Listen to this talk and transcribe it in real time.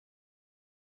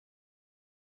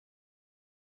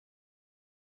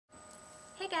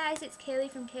Hey guys, it's Kaylee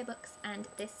from K-Books and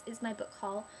this is my book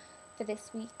haul for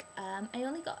this week. I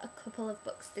only got a couple of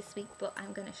books this week, but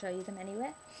I'm going to show you them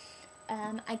anyway.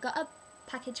 I got a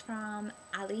package from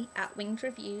Ali at Winged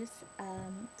Reviews,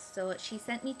 so she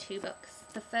sent me two books.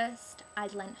 The first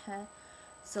I'd lent her,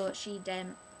 so she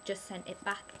just sent it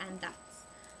back, and that's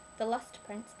The Lost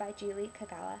Prince by Julie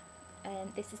Kagawa.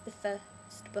 This is the first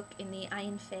book in the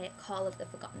Iron Fate Call of the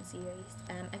Forgotten series.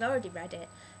 I've already read it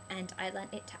and I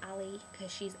lent it to Ali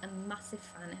because she's a massive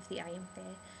fan of the Iron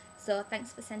Fate, so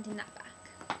thanks for sending that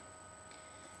back.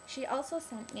 She also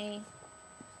sent me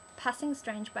Passing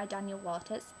Strange by Daniel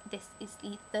Waters. This is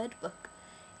the third book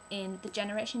in the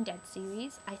Generation Dead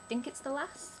series. I think it's the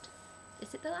last.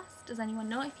 Is it the last? Does anyone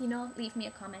know? If you know, leave me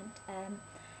a comment.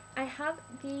 I have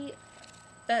the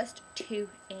first two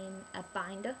in a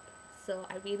binder, so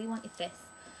I really wanted this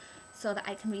so that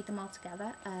I can read them all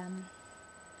together.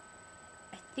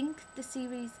 I think the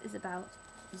series is about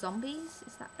zombies,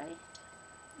 is that right?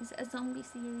 Is it a zombie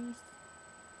series?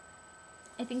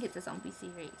 I think it's a zombie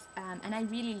series, and I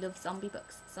really love zombie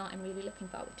books, so I'm really looking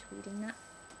forward to reading that.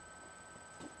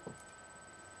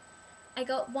 I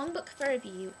got one book for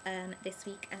review this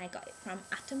week, and I got it from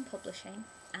Atom Publishing,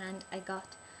 and I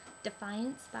got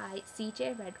Defiance by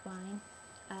CJ Redwine.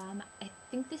 I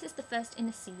think this is the first in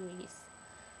a series.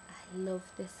 I love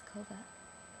this cover.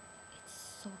 It's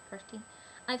so pretty.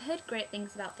 I've heard great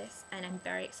things about this and I'm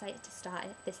very excited to start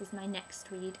it. This is my next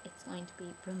read. It's going to be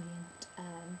brilliant.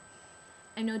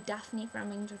 I know Daphne from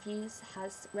Winged Reviews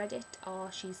has read it,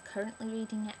 or she's currently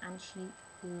reading it, and she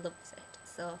loves it.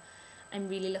 So I'm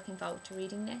really looking forward to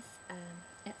reading this.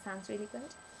 It sounds really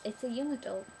good. It's a young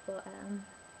adult, but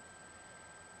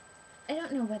I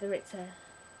don't know whether it's a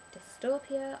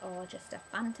dystopia or just a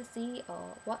fantasy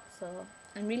or what, so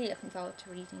I'm really looking forward to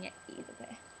reading it either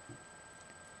way.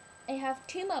 I have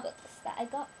two more books that I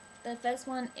got. The first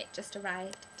one, it just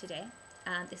arrived today,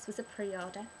 and this was a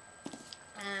pre-order,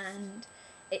 and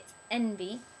it's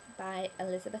Envy by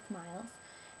Elizabeth Miles.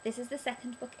 This is the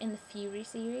second book in the Fury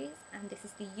series, and this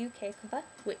is the UK cover,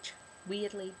 which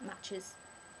weirdly matches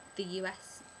the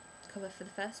US cover for the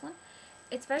first one.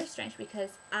 It's very strange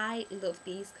because I love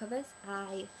these covers.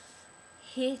 I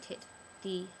hated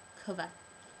the cover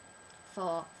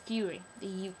for Fury,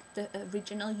 the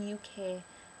original UK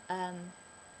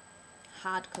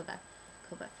hardcover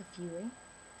cover for Fury.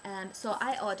 So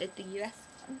I ordered the US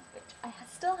one, which I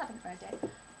still haven't read it,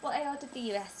 but I ordered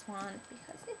the US one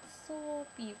because it's so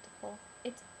beautiful.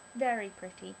 It's very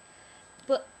pretty,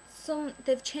 but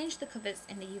they've changed the covers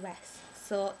in the US,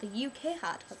 so the UK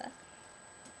hardcover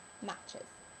matches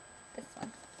this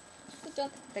one. I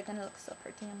don't think they're going to look so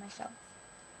pretty on my shelf.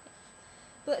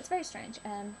 But it's very strange.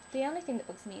 The only thing that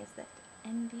bugs me is that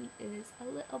Envy is a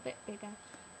little bit bigger,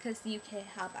 because the UK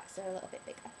hardbacks are a little bit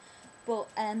bigger. But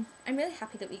I'm really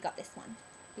happy that we got this one,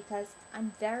 because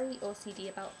I'm very OCD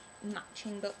about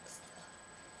matching books.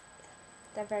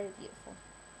 They're very beautiful.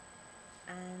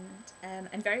 And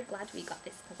I'm very glad we got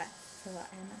this cover. So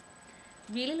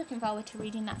really looking forward to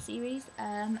reading that series.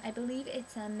 I believe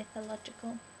it's a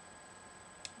mythological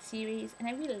series, and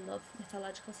I really love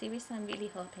mythological series, so I'm really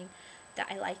hoping that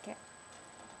I like it.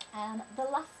 The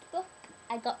last book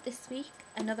I got this week,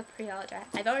 another pre-order.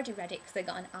 I've already read it because I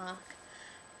got an ARC,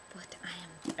 but I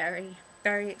am very,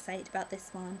 very excited about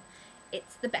this one.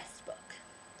 It's the best book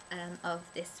of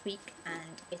this week,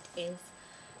 and it is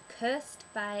Cursed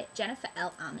by Jennifer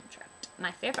L. Armentrout,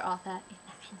 my favourite author in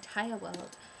the entire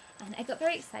world. And I got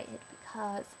very excited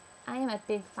because I am a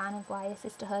big fan of YA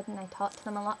Sisterhood, and I talk to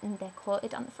them a lot, and they're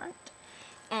quoted on the front.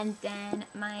 And then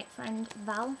my friend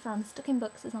Val from Stuck in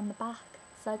Books is on the back,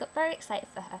 so I got very excited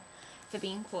for her for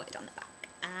being quoted on the back.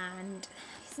 And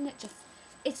isn't it just,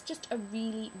 it's just a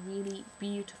really, really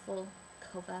beautiful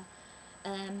cover.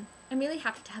 I'm really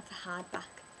happy to have the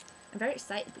hardback. I'm very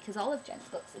excited because all of Jen's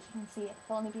books, as you can see, have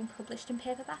only been published in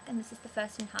paperback, and this is the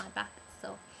first in hardback,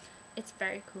 so it's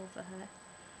very cool for her.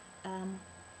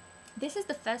 This is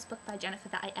the first book by Jennifer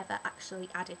that I ever actually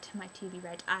added to my to be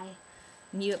read. I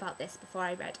knew about this before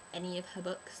I read any of her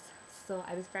books, so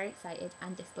I was very excited,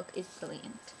 and this book is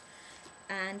brilliant.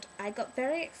 And I got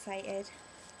very excited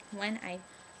when I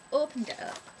opened it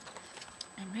up,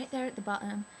 and right there at the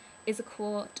bottom is a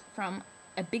quote from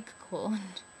a big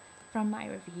quote from my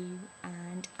review,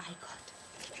 and I got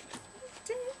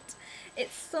it.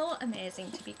 It's so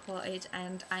amazing to be quoted,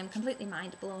 and I'm completely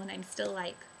mind blown. I'm still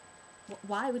like,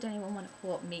 why would anyone want to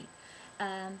quote me?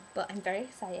 But I'm very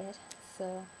excited,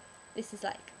 so this is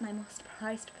like my most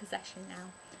prized possession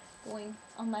now, going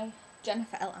on my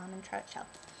Jennifer L. Armentrout shelf.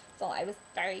 So I was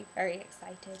very, very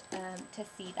excited to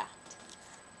see that.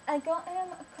 I got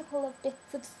a couple of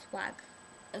bits of swag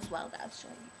as well that I'll show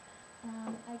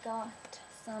you. I got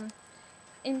some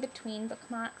in-between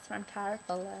bookmarks from Tara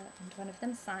Fuller, and one of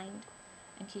them signed.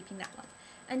 I'm keeping that one.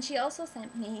 And she also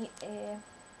sent me a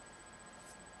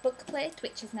book plate,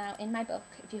 which is now in my book.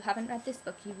 If you haven't read this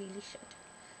book, you really should.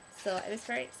 So I was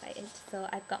very excited. So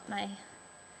I've got my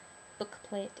book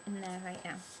plate in there right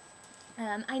now.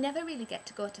 I never really get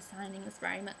to go to signings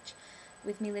very much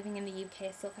with me living in the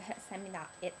UK, so for her to send me that,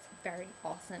 it's very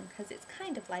awesome, because it's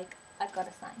kind of like I've got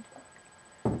a signed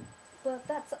book. But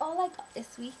that's all I got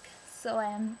this week. So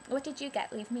what did you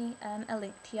get? Leave me a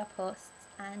link to your posts,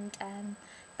 and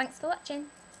thanks for watching.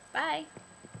 Bye!